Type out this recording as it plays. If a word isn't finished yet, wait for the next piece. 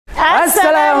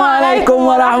عليكم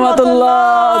ورحمة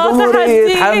الله.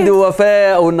 جمهورية حمدي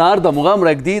ووفاء، والنهارده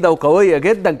مغامرة جديدة وقوية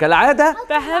جدا كالعادة.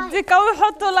 تحدي قوي،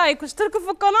 حطوا لايك واشتركوا في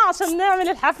القناة عشان نعمل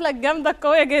الحفلة الجامدة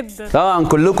القوية جدا. طبعا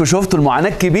كلكم شفتوا المعاناة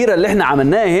الكبيرة اللي احنا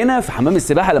عملناها هنا في حمام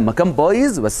السباحة لما كان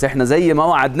بايظ، بس احنا زي ما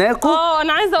وعدناكم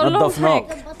انا عايزة اقول لهم حاجة.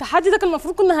 التحدي ده كان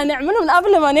المفروض كنا هنعمله من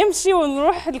قبل ما نمشي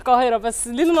ونروح القاهرة، بس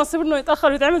لينا نصيب انه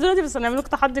يتأخر ويتعمل دلوقتي، بس هنعمل لكم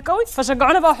تحدي قوي،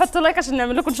 فشجعونا بقى وحطوا لايك عشان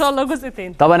نعمل لكم ان شاء الله جزء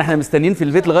تاني. طبعا احنا مستنيين في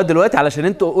البيت لغايه دلوقتي علشان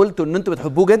انتوا قلتوا ان انتوا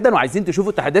بتحبوه جدا وعايزين تشوفوا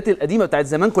التحديات القديمه بتاعت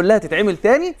زمان كلها تتعمل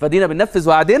تاني، فدينا بننفذ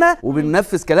وعدنا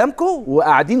وبننفذ كلامكم،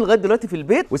 وقاعدين لغايه دلوقتي في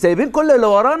البيت وسايبين كل اللي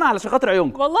ورانا علشان خاطر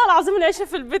عيونكم. والله العظيم العيشه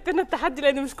في البيت هنا التحدي،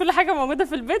 لان مش كل حاجه موجوده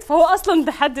في البيت، فهو اصلا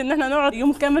تحدي ان احنا نقعد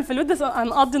يوم كامل في البيت.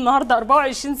 هنقضي النهارده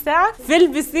 24 ساعه في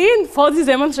البسين فاضي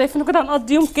زي ما انتم شايفين كده،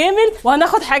 هنقضي يوم كامل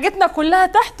وهناخد حاجتنا كلها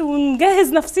تحت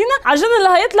ونجهز نفسينا عشان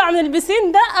اللي هيطلع من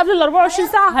البسين ده قبل ال 24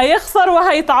 ساعه هيخسر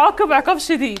وهيتعاقب عقاب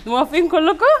شديد. موافقين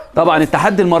كلكم؟ طبعا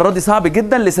التحدي المره دي صعب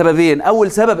جدا لسببين.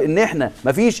 اول سبب ان احنا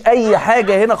مفيش اي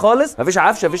حاجه هنا خالص، مفيش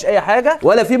عفشه، مفيش اي حاجه،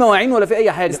 ولا في مواعين ولا في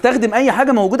اي حاجه. نستخدم اي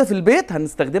حاجه موجوده في البيت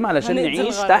هنستخدمها علشان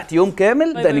نعيش تحت يوم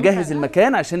كامل. ده نجهز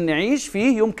المكان عشان نعيش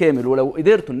فيه يوم كامل، ولو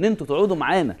قدرتوا ان انتوا تقعدوا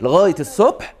معانا لغايه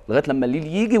الصبح، لغايه لما الليل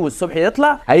يجي والصبح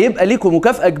يطلع، هيبقى ليكم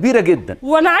مكافاه كبيره جدا.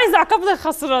 وانا عايزه اعاقب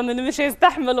الخسران اللي مش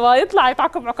هيستحمل وهيطلع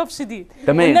يتعاقب عقاب شديد.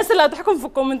 تمام. الناس اللي هتحكم في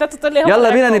الكومنتات تقول لي يلا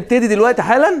بينا نبتدي دلوقتي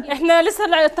حالا. احنا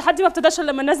لسه التحدي ما ابتداش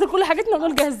الا لما ننزل كل حاجتنا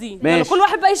ونقول جاهزين. ماشي. كل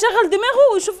واحد بقى يشغل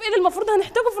دماغه ويشوف ايه اللي المفروض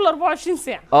هنحتاجه في ال 24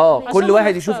 ساعه. كل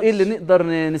واحد يشوف ايه اللي نقدر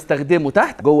نستخدمه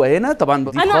تحت جوه هنا. طبعا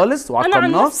دي خالص وعقمناه.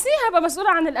 انا عن نفسي هبقى مسؤوله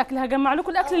عن الاكل، هجمع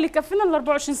لكم الاكل اللي يكفينا ال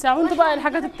 24 ساعه، وانتوا بقى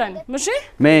الحاجات الثانيه.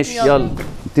 ماشي يلا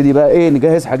نبتدي بقى ايه،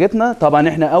 نجهز حاجتنا. طبعا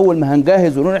احنا اول ما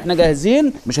هنجهز ونقول احنا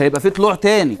جاهزين مش هيبقى في طلوع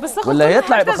تاني، ولا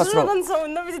هيطلع يبقى خسران.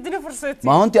 والنبي تديني فرصتي.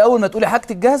 ما هو انت اول ما تقولي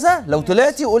حاجتك جاهزه، لو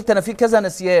طلعتي وقلت انا في كذا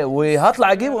ناسياه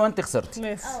وهطلع اجيبه وانت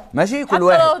خسرتي. ماشي كل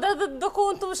واحد. حتى لو ده ضدكم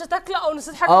وانتوا مش هتاكلوا او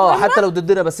نسيت حاجه مهمه. حتى لو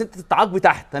ضدنا، بس انت تتعاقبي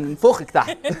تحت، هننفخك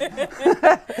تحت.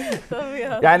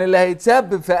 يعني اللي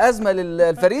هيتسبب في ازمه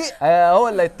للفريق هو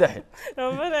اللي هيتحد.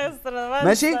 ربنا يستر.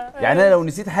 ماشي. يعني انا لو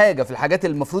نسيت حاجه في الحاجات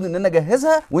اللي المفروض ان انا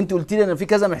اجهزها وانت قلت لي انا في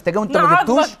كذا محتاجاه وانت ما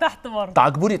جبتوش، تحت برضه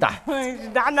تعاقبوني تحت.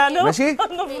 ده احنا ماشي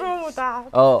نفرمه تحت.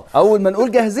 اول ما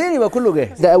نقول جاهزين يبقى كله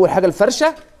جاهز. ده اول حاجه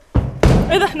الفرشه.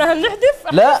 ايه ده احنا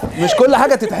هنحدف؟ لا مش كل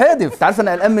حاجه تتحدف. انت عارفه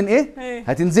انا قلقان من ايه؟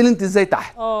 هتنزلي انت ازاي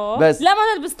تحت؟ بس لا، ما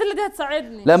انا البستله دي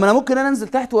هتساعدني. لا، ما انا ممكن انا انزل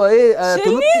تحت وايه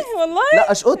شيلني والله.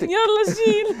 لا اشقطك. يلا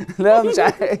شيل. لا مش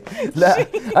عارف. لا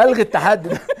الغي التحدي.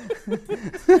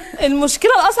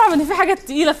 المشكله الاصعب ان في حاجات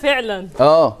تقيله فعلا.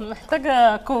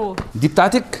 محتاجه قوه. دي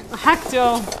بتاعتك؟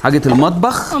 حاجتي حاجه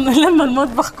المطبخ. انا لما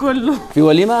المطبخ كله. في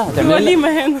وليمه هتعملي؟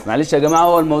 وليمه هنا. معلش يا جماعه،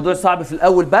 هو الموضوع صعب في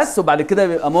الاول بس، وبعد كده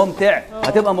بيبقى ممتع.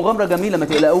 هتبقى مغامره جميله ما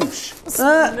تقلقوش.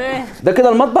 ده كده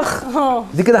المطبخ.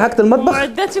 دي كده حاجه المطبخ.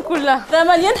 معداتي كلها ده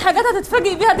مليان حاجات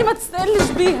هتتفاجئ بيها، دي ما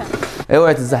تستقلش بيها.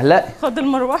 اوعي تتزحلقي. خد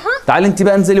المروحه. تعالي انت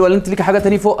بقى انزلي، ولا انت ليكي حاجه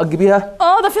تاني فوق تجيبيها؟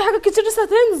 ده في حاجات كتير لسه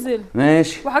هتنزل.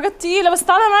 ماشي. وحاجات تقيله، بس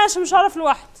تعالى معايا عشان مش هعرف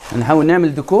لوحدي. هنحاول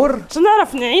نعمل ديكور عشان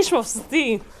نعرف نعيش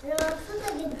مبسوطين.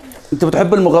 انت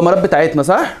بتحب المغامرات بتاعتنا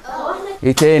صح؟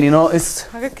 ايه تاني ناقص؟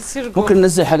 حاجات كتير جوه. ممكن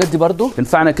ننزل الحاجات دي برضو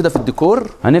تنفعنا كده في الديكور.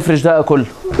 هنفرش ده كله.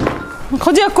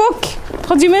 خدي يا كوكي،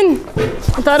 خدي مني.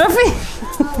 تعرفي؟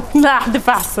 لا احدف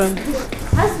احسن.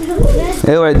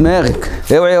 اوعي دماغك،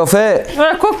 اوعي يا وفاء.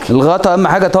 يا كوكي. الغطا اهم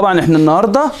حاجه. طبعا احنا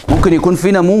النهارده ممكن يكون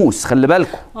في ناموس، خلي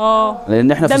بالكم.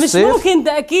 لان احنا في الصيف. ده مش ممكن،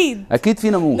 ده اكيد في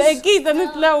ناموس. ده اكيد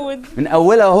هنتلود من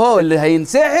اولها. هو اللي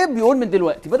هينسحب يقول من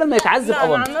دلوقتي بدل ما يتعذب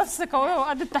انا عن نفسي قويه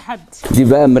وقد التحدي. دي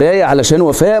بقى مرايه علشان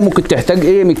وفاء ممكن تحتاج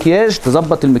مكياج،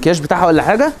 تظبط المكياج بتاعها ولا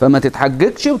حاجه، فما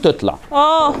تتحججش وتطلع.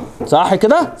 صح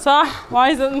كده؟ صح.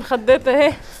 وعايزه مخدات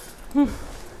اهي.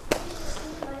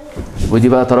 ودي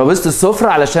بقى ترابيزه السفره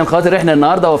علشان خاطر احنا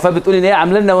النهارده وفاء بتقول ان هي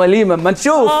عامله لنا وليمه، اما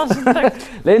نشوف.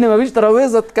 لان مفيش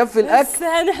ترابيزه تكفي الاكل. بس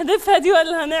هنحذفها دي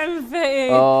ولا هنعمل فيها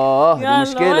ايه؟ دي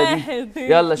المشكله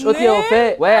دي. يلا اشقطي يا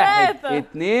وفاء. 1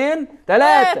 2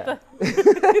 3.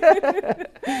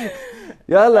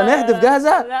 يلا نحذف.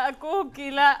 جاهزه؟ لا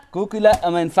كوكي لا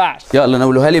ما ينفعش. يلا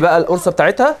نولوها لي بقى القرصه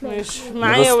بتاعتها. ماشي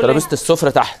معايا. ترابيزه السفره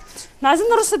تحت. احنا عايزين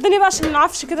نرص الدنيا بقى عشان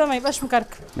العفش كده ما يبقاش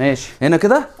مكركب. ماشي. هنا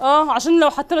كده؟ عشان لو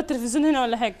حطينا التلفزيون هنا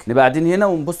ولا حاجه نبقى قاعدين هنا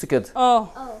ونبص كده.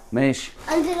 ماشي.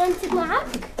 انزل امسك معاك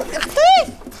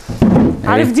اختي.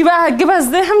 عارف دي بقى هتجيبها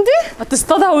ازاي يا حمدي؟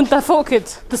 هتصطادها وانت فوق كده،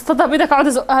 تصطادها بايدك، اقعد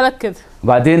ازقها لك كده.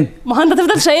 وبعدين؟ ما هو انت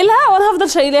تفضل شايلها وانا هفضل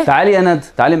شايلاها. تعالي يا ندى،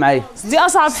 تعالي معايا. دي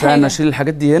اصعب حاجه. انا اشيل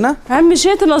الحاجات دي هنا. اهم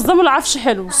شيء تنظموا العفش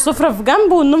حلو، السفره في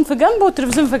جنب والنوم في جنب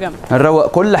والتلفزيون في جنب. هنروق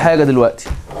كل حاجه دلوقتي.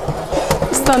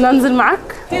 استنى انزل معاك.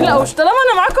 ما تقلقوش، طالما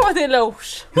انا معاكم ما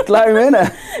تقلقوش. اطلعي من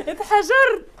هنا.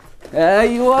 اتحشرت.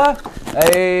 ايوه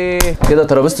ايه كده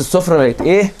ترابيزه السفره بقت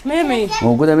ايه 100 100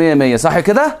 موجوده 100 100 صح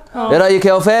كده؟ ايه رايك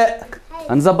يا وفاء؟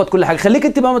 هنظبط كل حاجه. خليك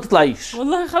انت بقى ما تطلعيش.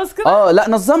 والله خلاص كده. لا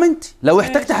نظمي انت، لو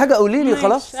احتجت حاجه قولي لي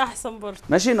خلاص. احسن برضه.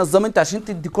 ماشي نظمي انت عشان انت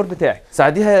الديكور بتاعك.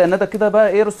 ساعديها يا ندى كده بقى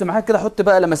ايه، رصي معاك كده، حط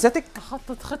بقى لمساتك.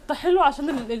 اخطط خطه حلوه عشان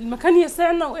المكان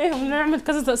يسعنا وايه ونعمل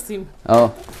كذا تقسيم.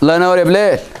 الله ينور يا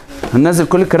بلال. هننزل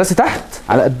كل الكراسي تحت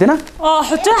على قدنا.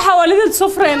 حطيها حوالين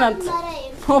السفره يا ندى.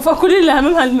 هو فكل اللي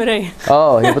هممها المرايه.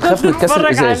 هي بتخاف من كسر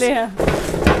الازاز. عليها.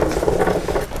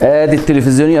 ادي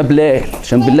التلفزيون يا بلال،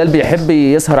 عشان بلال بيحب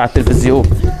يسهر على التلفزيون.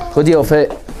 خدي يا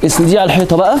وفاء اسنديه على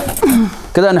الحيطه بقى.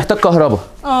 كده هنحتاج كهرباء.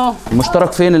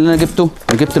 المشترك فين اللي انا جبته؟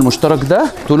 انا جبت المشترك ده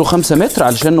طوله 5 متر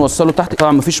علشان نوصله تحت.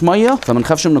 طبعا مفيش ميه فما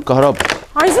نخافش من الكهرباء.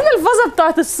 عايزين الفازه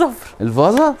بتاعت السفر.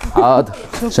 الفازه؟ حاضر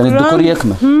عشان الديكور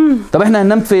يكمل. طب احنا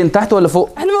هننام فين، تحت ولا فوق؟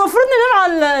 احنا المفروض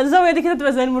ننام على الزاويه دي كده،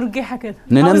 تبقى زي المرجحه كده.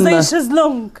 ننام زي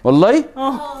الشезлونج. والله؟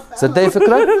 تصدقي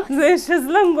فكره؟ زي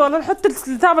الشезлونج، ولا نحط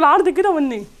البتاع بالعرض كده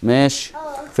وننام. ماشي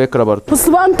فكره برضه.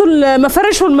 بصوا بقى انتوا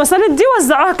المفارش والمساند دي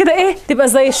وزعوها كده ايه، تبقى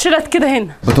زي الشلت كده هنا.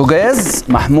 بوتاجاز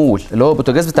محمول اللي هو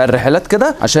بوتاجاز بتاع الرحلات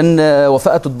كده، عشان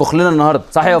وفاء تطبخ لنا النهارده.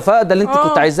 صح يا وفاء؟ ده اللي انت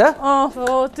كنت عايزاه؟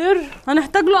 فواتير.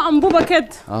 هنحتاج له انبوبه كده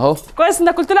اهو. كويس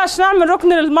انك قلت لي عشان اعمل ركن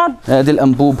للمطبخ. ادي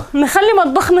الانبوبه. نخلي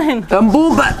مطبخنا هنا.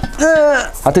 انبوبه.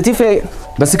 حطيتيه فين؟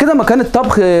 بس كده مكان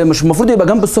الطبخ مش المفروض يبقى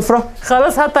جنب السفره؟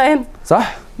 خلاص هاتها هنا.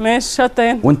 صح؟ ماشي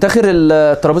هاتها هنا. ونتاخر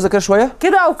الترابيزه كده شويه؟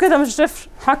 كده او كده مش تفرق،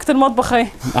 حاجه المطبخ اهي.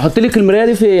 احط لك المرايه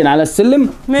دي فين؟ على السلم؟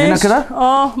 ماشي. هنا كده؟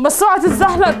 بس اوعى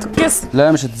تتزحلق تتكسر.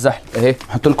 لا مش هتتزحلق اهي.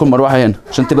 احط لكم المروحه هنا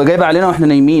عشان تبقى جايبه علينا واحنا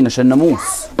نايمين عشان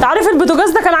ناموس. انت عارف البوتاجاز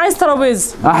ده كان عايز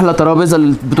ترابيزه. احلى ترابيزه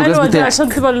البوتاجاز بتاعي عشان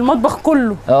تبقى المطبخ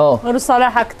كله. ارص عليها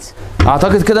حاجتي.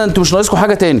 اعتقد كده انتوا مش ناقصكم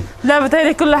حاجه تاني. لا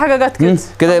بتهيألي كل حاجه جت كده.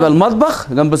 كده يبقى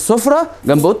المطبخ جنب السفره،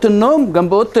 جنب اوضه النوم،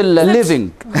 جنب اوضه الليفنج.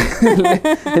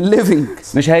 الليفنج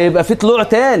مش هيبقى فيه طلوع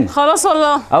تاني. خلاص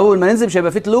والله. اول ما ننزل مش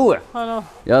هيبقى فيه طلوع. خلاص.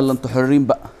 يلا انتوا حرين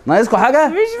بقى. ناقصكم حاجه؟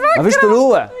 مش فاكره. مفيش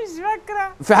طلوع. مش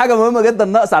فاكره. في حاجه مهمه جدا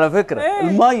ناقصه على فكره. ايه؟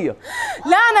 الميه.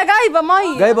 لا انا جايبه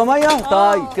ميه. جايبه ميه؟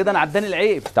 طيب كده انا عداني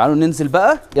العيب. تعالوا ننزل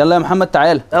بقى. يلا يا محمد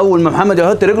تعالى. اول ما محمد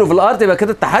يحط رجله في الارض يبقى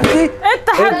كده التحدي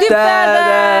ابتدى.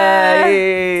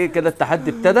 كده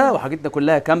التحدي ابتدى وحاجتنا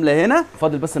كلها كامله هنا.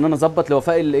 فاضل بس ان انا اظبط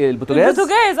لوفاء البوتاجاز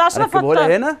عشان اركبه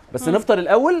لها هنا. بس نفطر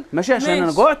الاول ماشي عشان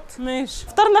انا جوعت. ماشي.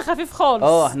 فطرنا خفيف خالص.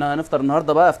 احنا هنفطر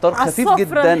النهارده بقى افطار خفيف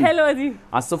جدا. على السفره الحلوه دي.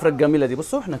 على السفره الجميله دي.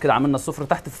 بصوا احنا كده عملنا السفره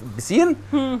تحت في البسين،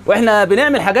 واحنا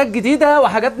بنعمل حاجات جديده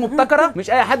وحاجات مبتكره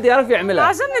مش اي حد يعرف يعملها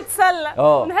عشان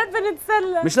نتسلى. نحب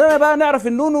نتسلى. مش انا بقى نعرف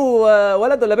النونو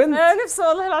ولد ولا بنت. نفسي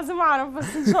والله العظيم اعرف، بس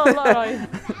ان شاء الله قريب.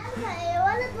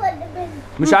 ولد ولا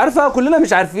بنت؟ مش عارفه، كلنا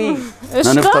مش عارفين.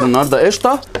 هنفطر النهارده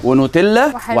قشطه ونوتيلا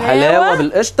وحلاوه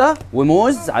بالقشطه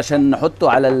وموز عشان نحطه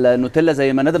على النوتيلا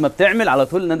زي ما ندى ما بتعمل على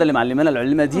طول. ندى اللي معلمانا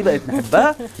العلمه دي بقت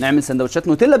نحبها. نعمل سندوتشات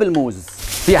نوتيلا بالموز.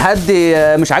 في حد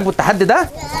مش عاجبه التحدي ده؟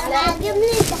 انا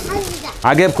عاجبني التحدي ده.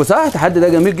 عجبكم صح؟ التحدي ده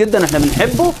جميل جدا، احنا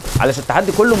بنحبه علشان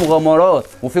التحدي كله مغامرات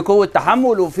وفي قوه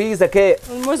تحمل وفي ذكاء.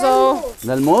 الموز اهو.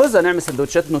 ده الموز. هنعمل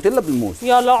سندوتشات نوتيلا بالموز.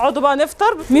 يلا اقعدوا بقى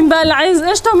نفطر. مين بقى اللي عايز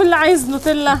قشطه ومين اللي عايز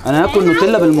نوتيلا؟ انا هاكل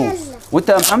نوتيلا بالموز. وانت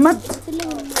يا محمد؟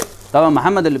 طبعا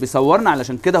محمد اللي بيصورنا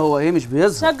علشان كده هو مش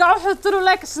بيظهر. شجعوه حطوا له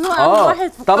لايك عشان هو اول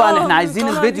واحد في طبعا احنا عايزين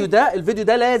الفيديو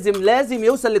ده لازم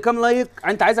يوصل لكام لايك؟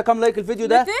 انت عايزه كام لايك الفيديو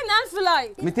ده؟ 200,000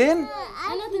 لايك. 200؟ انا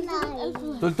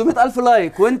 300,000. 300,000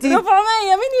 لايك. وانتي؟ 400.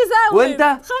 مين يزود؟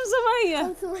 وانت؟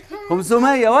 500.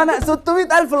 500 وانا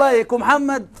 600,000 لايك.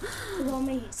 ومحمد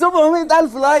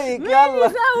 700,000 لايك.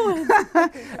 يلا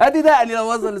ادي دقني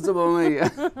لو وصل ل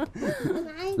 700.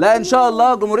 لا ان شاء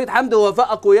الله جمهوريه حمدي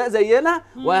ووفاء اقوياء زينا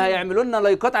وهيعملوا لنا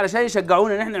لايكات علشان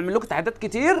يشجعونا ان احنا نعمل لكم تحديات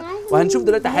كتير. وهنشوف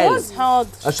دلوقتي حالا. حاضر.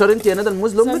 اشر انت يا ندى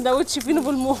الموز لامك. سندوتش فينو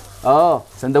بالموز.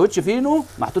 سندوتش فينو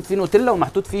محطوط فيه نوتيلا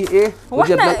ومحطوط فيه ايه؟ هو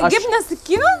احنا جبنا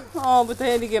السكينه؟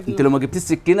 بتهيألي جبنا. انت لو ما جبتيش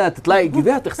السكينه هتطلعي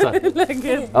تجيبيها تخسري. لا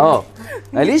جبت.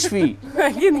 ماليش فيه.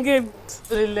 اكيد جبت.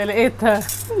 اللي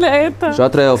لقيتها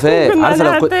شاطره يا وفاء.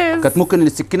 عارفه لو كانت ممكن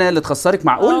السكينه اللي تخسرك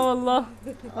معقول؟ والله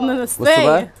انا بصوا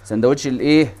بقى سندوتش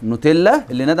الايه نوتيلا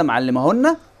اللي ندى معلمه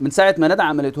لنا من ساعه ما ندى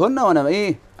عملته لنا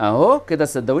وانا اهو كده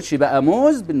السندوتش بقى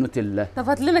موز بالنوتيلا. طب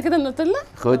هات لنا كده النوتيلا.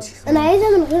 خدي. انا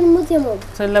عايزه من غير موز يا ماما.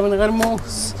 نوتيلا من غير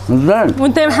موز. ازاي؟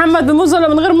 وانت يا محمد بموز ولا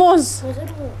من غير موز؟ من غير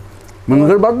موز. من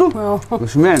غير برضه؟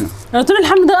 اشمعنى؟ انا طول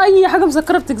الحمد لله اي حاجه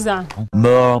مسكره بتجزعني.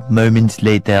 More moments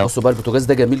later. بصوا بقى البوتاجاز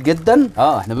ده جميل جدا.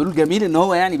 احنا بنقول جميل ان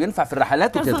هو يعني بينفع في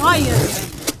الرحلات وكده. صغير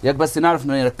ياك بس نعرف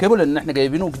نركبه لان احنا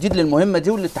جايبينه جديد للمهمه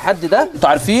دي وللتحدي ده. انتوا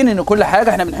عارفين ان كل حاجه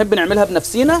احنا بنحب نعملها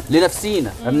بنفسينا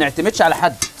لنفسينا، ما بنعتمدش على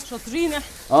حد. شاطرين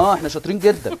احنا. احنا شاطرين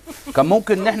جدا. كان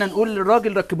ممكن ان احنا نقول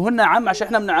للراجل ركبه لنا يا عم عشان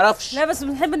احنا ما بنعرفش. لا بس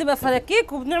بنحب نبقى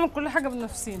فراكيك وبنعمل كل حاجه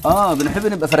بنفسينا. بنحب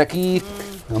نبقى فراكيك.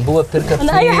 انبوبه بتركب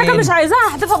انا اي فين؟ حاجه مش عايزاها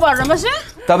هحذفها بره ماشي.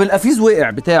 طب القفيز وقع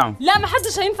بتاعه. لا ما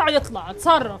حدش هينفع يطلع،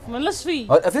 اتصرف مالناش فيه.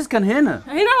 هو القفيز كان هنا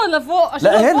ولا فوق؟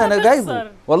 عشان لا لو هنا فوق انا هتخسر. جايبه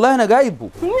والله انا جايبه.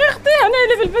 يا اختي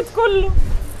هنقلب البيت كله.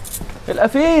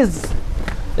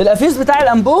 القفيز بتاع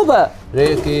الانبوبه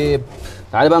ركب.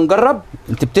 تعالي بقى نجرب.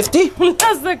 انت بتفتي؟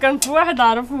 لسه كان في واحد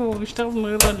اعرفه بيشتغل من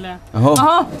غير ولاعه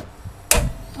اهو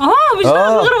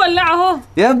بيشتغل من غير ولاعه اهو.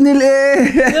 يا ابني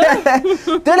الايه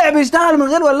طلع بيشتغل من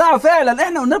غير ولاعه فعلا.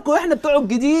 احنا قلنا لكم احنا بتوع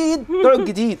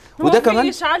الجديد وده كمان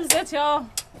اشعال زيت اهو.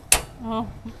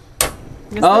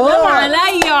 سلام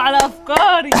عليا وعلى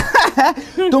افكاري.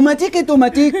 توماتيك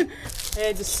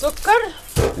ادي السكر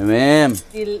تمام.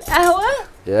 دي القهوه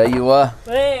ايوه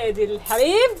وادي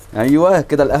الحليب ايوه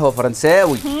كده القهوه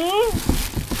فرنساوي.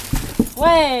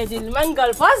 وادي المانجا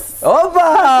الفص.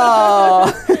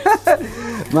 اوبا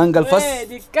مانجا الفص.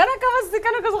 وادي الكنكه بس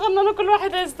كنكه صغننه كل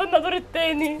واحد هيستنى دور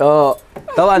التاني.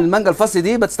 طبعا المانجا الفص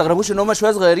دي ما تستغربوش ان هم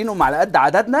شويه صغيرين وهم على قد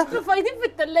عددنا. فايدين في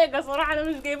التلاجة صراحه، انا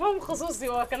مش جايباهم خصوصي،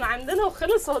 هو كان عندنا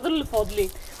وخلص هو دول اللي فاضلين.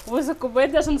 وبس الكوبايات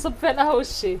دي عشان نصب فيها القهوه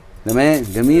والشاي. تمام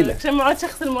جميله. عشان ما اقعدش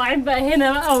اغسل المواعين بقى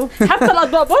هنا بقى حتى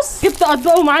الاطباق. بص جبت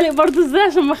اطباق ومعالق برضو ازاي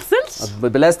عشان ما اغسلش.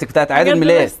 بلاستيك بتاعت عيد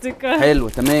الميلاد. حلو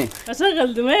تمام.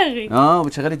 اشغل دماغي.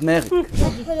 بتشغلي دماغك.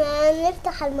 احنا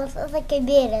نفتح المصاصة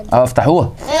الكبيرة دي.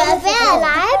 افتحوها. فيها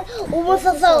العاب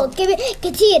ومصاصات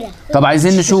كتيرة. طب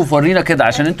عايزين نشوف، ورينا كده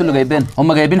عشان انتوا اللي جايبينها.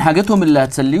 هم جايبين حاجتهم اللي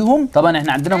هتسليهم. طبعا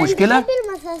احنا عندنا مشكله. بحب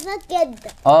المصاصات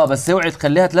جدا. بس اوعي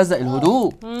تخليها تلزق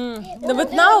الهدوء. ده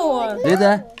بتنور. ايه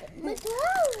ده؟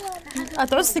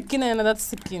 هتعوز سكينه هنا، ده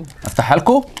السكينه. افتحها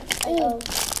لكم؟ ايوه.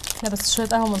 لا بس شويه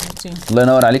قهوه مظبوطين. الله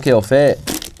ينور عليك يا وفاء.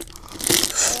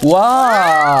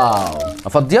 واو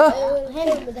افضيها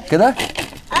كده.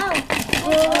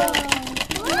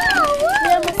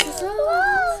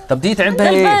 طب دي تعمل بها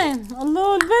ايه؟ البان.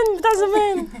 الله البان بتاع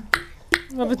زمان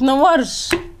ما بتنورش.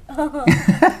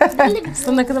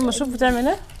 استنى كده اما اشوف بتعمل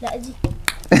ايه. لا دي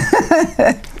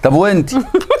طب وانت؟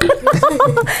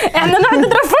 احنا نقعد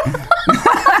نضرب.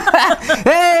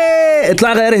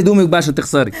 اطلعي غيري هدومك بقى عشان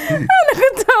تخسري. انا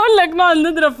كنت هقول لك نقعد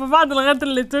نضرب في بعض لغايه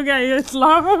اللي توجع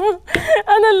يطلع.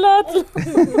 انا اللي هطلع.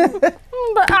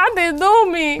 بقعد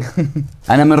هدومي.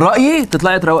 انا من رايي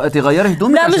تطلعي تغيري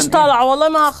هدومك. لا عشان مش طالعه والله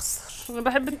ما هخسر، انا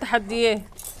بحب التحديات.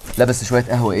 لا بس شويه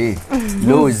قهوه ايه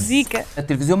لوز. زيكا.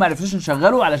 التلفزيون ما عرفناش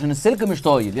نشغله علشان السلك مش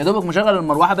طايل، يا دوبك مشغل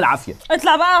المروحه بالعافيه.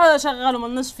 اطلع بقى شغله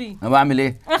مالناش فيه. انا بعمل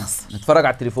ايه؟ اخسر. نتفرج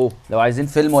على التليفون. لو عايزين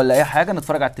فيلم ولا اي حاجه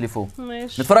نتفرج على التليفون.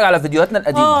 ماشي. نتفرج على فيديوهاتنا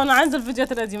القديمه. انا عايزه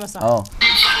الفيديوهات القديمه صح.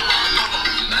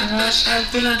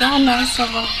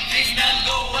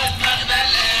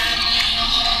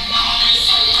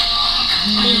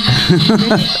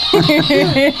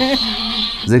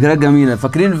 ذكريات جميله.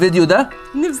 فاكرين الفيديو ده؟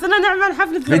 نفسنا نعمل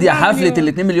حفله فيديو حفله ال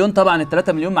 2 مليون. طبعا ال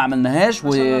 3 مليون ما عملناش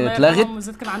واتلغت.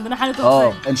 كان عندنا حاله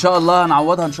وفاه. ان شاء الله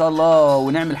هنعوضها ان شاء الله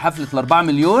ونعمل حفله ال 4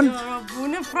 مليون يا رب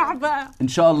ونفرح بقى ان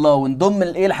شاء الله، ونضم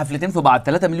الحفلتين في بعض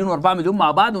 3 مليون و4 مليون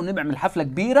مع بعض ونعمل حفله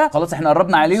كبيره. خلاص احنا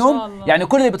قربنا عليهم. يعني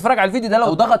كل اللي بيتفرج على الفيديو ده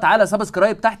لو ضغط على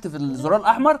سبسكرايب تحت في الزرار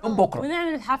الاحمر بكره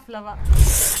ونعمل الحفله بقى.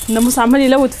 الناموس عمال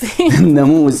يلوت فيه.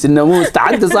 الناموس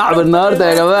تحدي صعب النهارده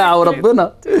يا جماعه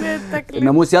وربنا.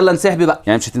 الناموس يلا انسحبي بقى.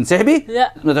 يعني مش هتنسحبي؟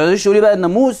 لا ما تقعديش تقولي بقى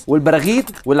الناموس والبراغيث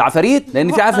والعفاريت،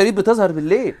 لان في عفاريت بتظهر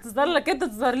بالليل. تظهر لك انت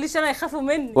تظهرليش انا، يخافوا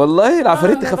مني والله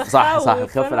العفاريت أنا تخاف. صح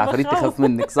بخوف، تخاف أنا العفاريت بخوف. تخاف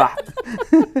منك صح.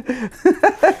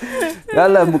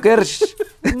 يلا يا ام كرش.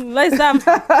 الله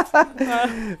يسامحك.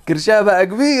 كرشها بقى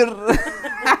كبير.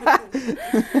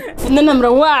 ان انا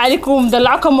مروقه عليكم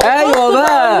ومدلعاكم. ايوه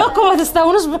بقى. لكم ما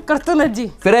تستهونوش بالكرتونه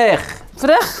دي. فراخ.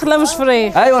 لا مش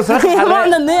فراخ. ايوه الفراخ معنى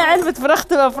الحراق. ان هي علبه فراخ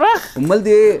تبقى فراخ. امال دي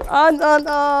ايه؟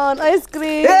 ايس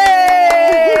كريم.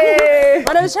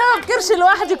 انا مش هعمل كرش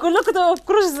لوحدي، كلكم تبقوا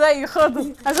بكروش زيي خدوا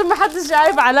عشان ما حدش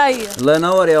يعيب عليا. الله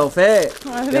ينور يا وفاء.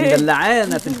 عليك. يا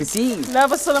مدلعانا في البسين. لا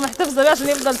بس انا محتفظه بيه عشان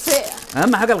يفضل ساقع،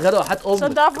 اهم حاجه الغدا وحات عشان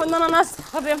امك. تعرفوا ان انا ناس.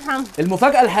 خد يا محمد.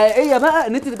 المفاجاه الحقيقيه بقى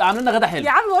ان انت تبقى عامله لنا غدا حلو.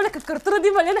 يا عم بقول لك الكرتونه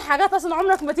دي مليانه حاجات اصلا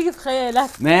عمرك ما تيجي في خيالك.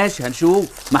 ماشي هنشوف.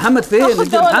 محمد فين؟ خد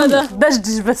انت ده ولا محمد. ده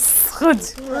دشدش بس خدي.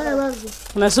 وانا برضه.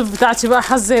 انا اشوف بتاعتي بقى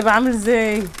حظي يبقى عامل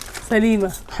ازاي.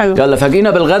 سليمه حلو. يلا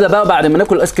فاجئنا بالغدا بقى بعد ما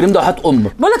ناكل الايس كريم ده وحط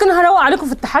امك. بقول لك انا هروق عليكم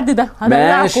في التحدي ده،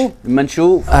 ماشي هدلعكم. اما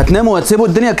نشوف. هتناموا وهتسيبوا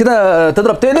الدنيا كده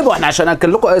تضرب تقلب، واحنا عشان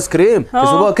اكل لكم ايس كريم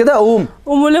تسيبوها كده.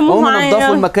 قوموا لموا معايا،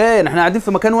 نضفوا المكان. احنا قاعدين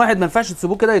في مكان واحد ما ينفعش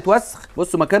تسيبوه كده يتوسخ.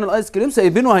 بصوا مكان الايس كريم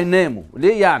سايبينه وهيناموا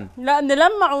ليه يعني؟ لا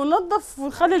نلمع وننضف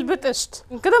ونخلي البيت قشطه،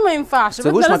 كده ما ينفعش. ما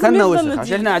تسيبوش مكاننا وسخ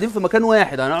عشان احنا قاعدين في مكان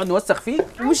واحد هنقعد نوسخ فيه.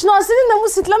 مش ناقصين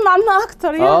الناموس يتلم عنا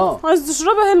اكتر يعني. عايز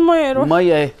تشربها هي الميه، روح.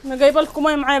 الميه اهي، انا جايبه لكم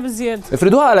ميه معايا بزياده.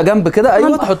 افردوها على جنب كده.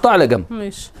 ايوه تحطها على جنب.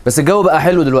 ماشي. بس الجو بقى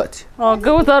حلو دلوقتي.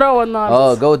 الجو طراوه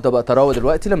النهارده. الجو ده بقى طراوه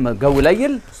دلوقتي لما الجو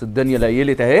ليل. بس الدنيا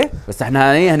ليلت اهي. بس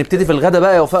احنا هنبتدي في الغدا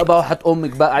بقى يا وفاء بقى، وحط امك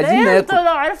بقى عايزين ناكل. انتوا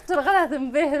لو عرفتوا الغدا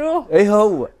هتنبهروا. ايه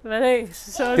هو؟ بلاش.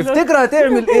 تفتكر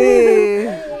هتعمل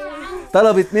ايه؟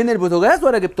 طلبت مني البوتاجاز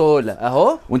وانا جبته لها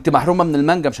اهو. وانت محرومه من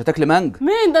المانجا، مش هتاكلي مانجا.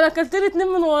 مين ده؟ انا اكلت لي 2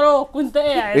 من وراك وانت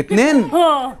قاعد. 2؟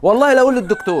 والله لا اقول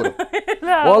للدكتوره.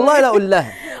 والله لا اقول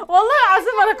لها. والله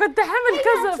العظيم انا كنت حامل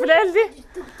كذا في العيال دي.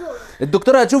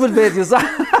 الدكتوره هتشوف الفيديو صح؟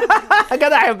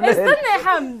 جدع يا بلال. استنى يا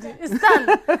حمدي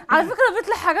استنى. على فكره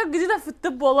بيطلع حاجات جديده في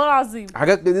الطب والله العظيم.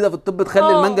 حاجات جديده في الطب تخلي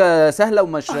المانجا سهله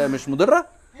ومش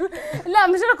مضره. لا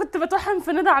مش انا كنت بتوحم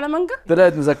في ندى على مانجا.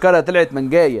 طلعت مذكره، طلعت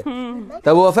منجايه.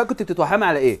 طب ووفاء كنت بتتوحمي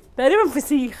على ايه؟ تقريبا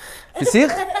فسيخ.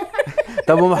 فسيخ؟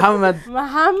 طب ومحمد؟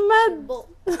 محمد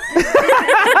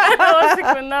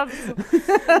واثق من نفسه.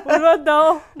 والواد ده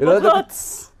اهو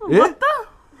بطاطس.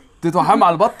 بطه؟ تتوحم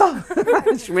على البطه؟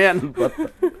 اشمعنى البطه؟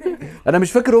 انا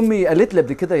مش فاكر امي قالت لي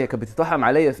قبل كده هي كانت بتتوحم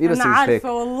عليا في ايه، بس مش فاكر. انا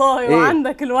عارفه والله. إيه؟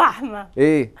 وعندك الوحمه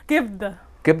ايه؟ كبده.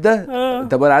 كبده؟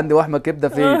 طب انا عندي وحمه كبده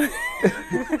فين؟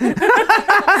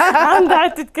 عندي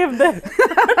حته كبده.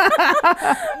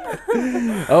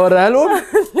 اوريها لهم؟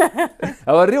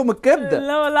 اوريهم الكبده؟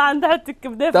 لا والله عندي حته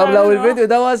كبده. طب لو الفيديو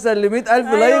ده وصل ل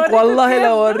 100,000 لايك والله لا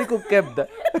اوريكم الكبده.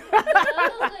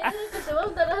 كنت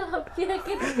بفضل العب فيها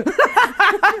كده.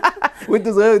 وانت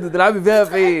صغيره كنت بتلعبي فيها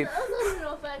فين؟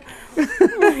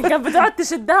 كانت بتقعد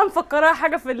تشدها مفكراها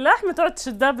حاجه في اللحم، تقعد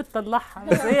تشدها بتطلعها،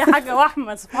 بس هي حاجه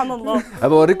وحمه سبحان الله.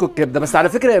 هبقى اوريكم الكبده، بس على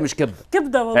فكره هي مش كبده.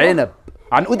 كبده والله. عنب،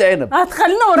 عنقود عنب.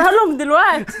 هتخليني اوريها لهم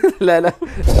دلوقتي. لا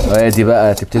ادي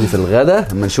بقى تبتدي في الغدا.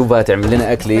 اما نشوف بقى تعمل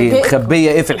لنا اكل ايه،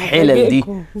 مخبيه ايه في الحلل دي.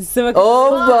 السمك.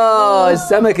 اوبا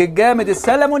السمك الجامد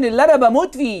السلمون اللي انا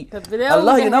بموت فيه.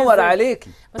 الله ينور عليكي.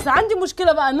 بس عندي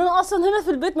مشكله بقى ان انا اصلا هنا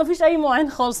في البيت مفيش اي مواعين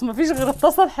خالص، مفيش غير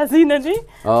الطاسه الحزينه دي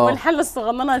والحله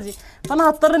الصغننه دي، فانا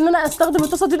هضطر ان انا استخدم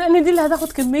الطاسه دي لان دي اللي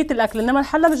هتاخد كميه الاكل، انما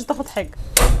الحله مش هتاخد حاجه.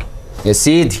 يا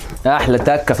سيدي احلى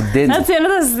تكه في الدنيا. هاتي يا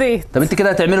ندى الزيت. طب انت كده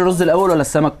هتعملي الرز الاول ولا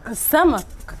السمك؟ السمك.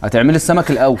 هتعملي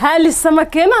السمك الاول. هقلي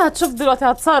السمك هنا، هتشوف دلوقتي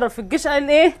هتصرف. الجيش قال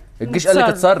ايه؟ الجيش قال لك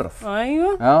اتصرف.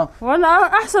 ايوه. وانا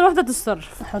احسن واحده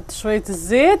تتصرف. نحط شويه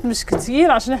الزيت مش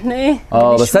كتير عشان احنا ايه.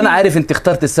 بس انا عارف انت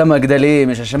اخترت السمك ده ليه،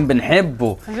 مش عشان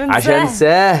بنحبه، عشان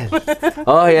سهل.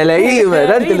 يا لئيمه،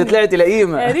 ده انت اللي طلعتي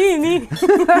لئيمه. قاريني.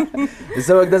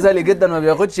 السمك ده سهل جدا، ما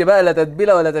بياخدش بقى لا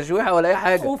تتبيله ولا تشويحه ولا اي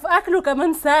حاجه، وفي اكله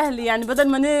كمان سهل يعني. بدل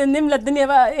ما نملى الدنيا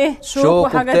بقى ايه شوك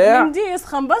وحاجات من دي،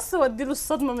 يسخن بس واديله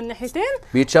الصدمه من ناحيتين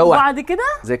بيتشوح وبعد كده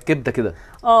زي الكبده كده.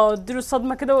 اديله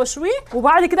الصدمه كده واشويه،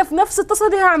 وبعد كده في نفس الطاسه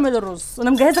دي هعمل الرز. انا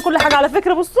مجهزه كل حاجه على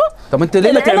فكره. بصوا. طب انت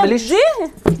ليه ما تعمليش دي؟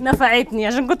 نفعتني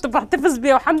عشان كنت بحتفظ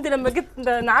بيها، وحمدي لما جيت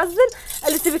نعزل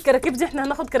قال لي سيب الكراكيب دي، احنا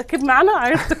هناخد كراكيب معانا.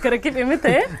 عرفت الكراكيب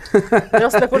قيمتها ايه؟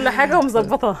 غاسله كل حاجه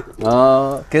ومظبطاها.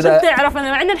 كده عشان تعرف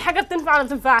انا مع ان الحاجه بتنفع ولا ما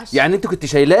بتنفعش. يعني انت كنت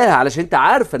شايلاها علشان انت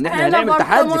عارفه ان احنا هنعمل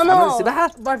تحدي في حمام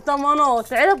السباحه؟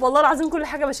 برطمانات علب والله العظيم، كل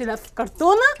حاجه بشيلها في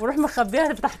كرتونه واروح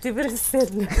مخبيها تحت بير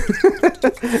السلم.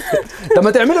 طب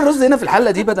ما تعملي الرز هنا في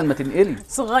الحله دي بدل ما تنقلي.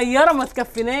 صغيره ما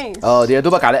تكفيناش. دي يا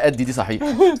دوبك على قد دي صحيح.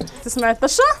 تسمع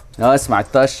الطشه؟ اسمع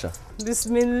الطشه.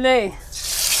 بسم الله.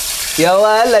 يا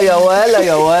ولا يا ولا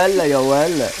يا ولا يا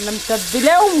ولا. انا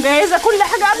متبلاه ومجهزه كل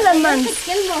حاجه قبل ما انسى.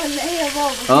 كلمه ولا ايه يا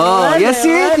بابا؟ يا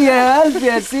سيدي يا قلبي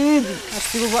يا سيدي.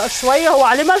 هسيبه بقى شويه، هو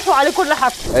عليه ملح وعليه كل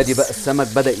حاجه. ادي بقى السمك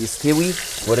بدا يستوي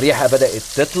والريحه بدات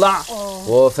تطلع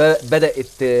ووفاء بدات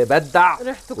تبدع.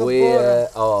 ريحته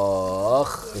جباره.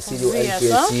 يا سيدي والف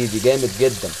يا سيدي، جامد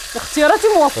جدا. اختياراتي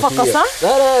موفقه صح؟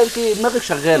 لا انت دماغك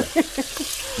شغاله.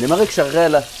 دماغك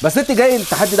شغاله، بس انت جاي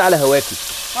التحدي ده على هواكي.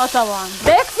 طبعا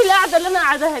ده يكفي القعده اللي انا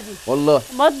قاعداها دي والله.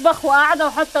 مطبخ وقاعده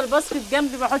وحاطه الباسكت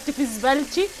جنبي بحط فيه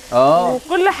زبالتي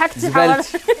وكل حاجتي حوالي.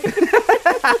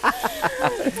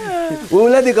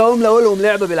 واولادك اهم لو لهم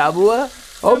لعبه بيلعبوها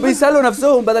هم بيسالوا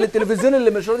نفسهم بدل التلفزيون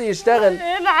اللي مش راضي يشتغل.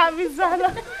 العب سهله.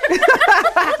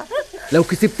 لو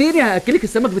كسبتيني هاكلك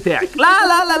السمك بتاعك. لا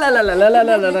لا لا لا لا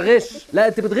لا لا لا غش. لا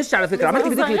انت بتغش على فكره، عملتي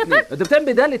بايدك الاثنين. انت بتعمل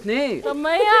بايديها الاثنين. طب ما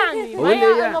يعني ما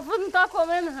هي المفروض انت اقوى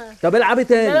منها. طب العبي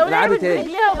تاني، العبي تاني.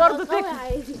 رجليها برضه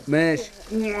تكفي. ماشي.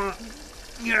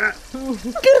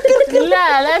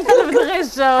 لا لا انت اللي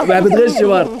بتغش اهو. ما بتغش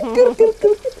برضه.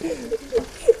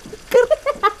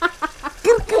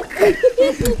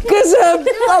 كسب.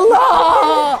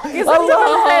 الله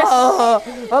الله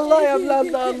الله يا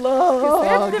بلاد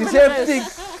الله. كسبتك.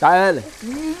 تعالى.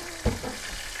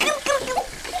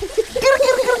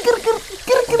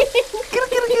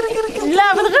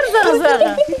 لا من غير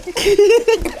زغزغه.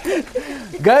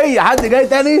 جاي حد جاي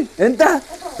تاني؟ انت؟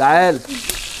 تعال.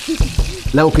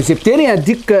 لو كسبتني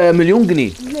هديك مليون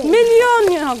جنيه.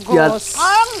 مليون يا هجوس.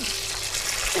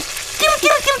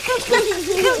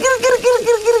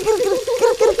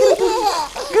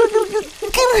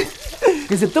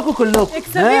 كسبتكم كلكم.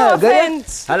 اكسبي ووفاء انت.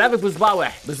 هلعبك بصباع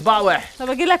واحد، بصباع واحد. طب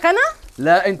اجي لك انا؟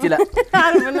 لا انت لا.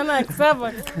 عارف ان انا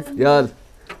هكسبك. يلا.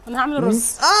 انا هعمل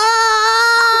رز.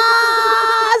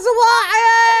 صباحي.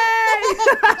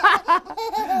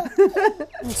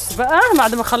 بص بقى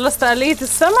بعد ما خلصت قلية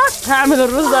السمك هعمل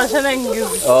الرز عشان انجز.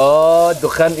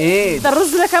 الدخان ايه؟ ده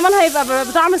الرز ده كمان هيبقى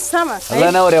بطعم السمك. الله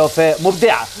ينور يا وفاء،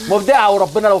 مبدعة مبدعة،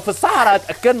 وربنا لو في الصحراء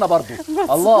هتاكلنا برضو.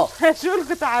 الله.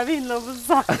 هشوفكوا تعابين لو في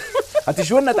الصحراء.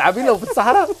 هتشوي لنا تعابين لو في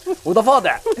الصحراء وده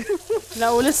فاضع. لا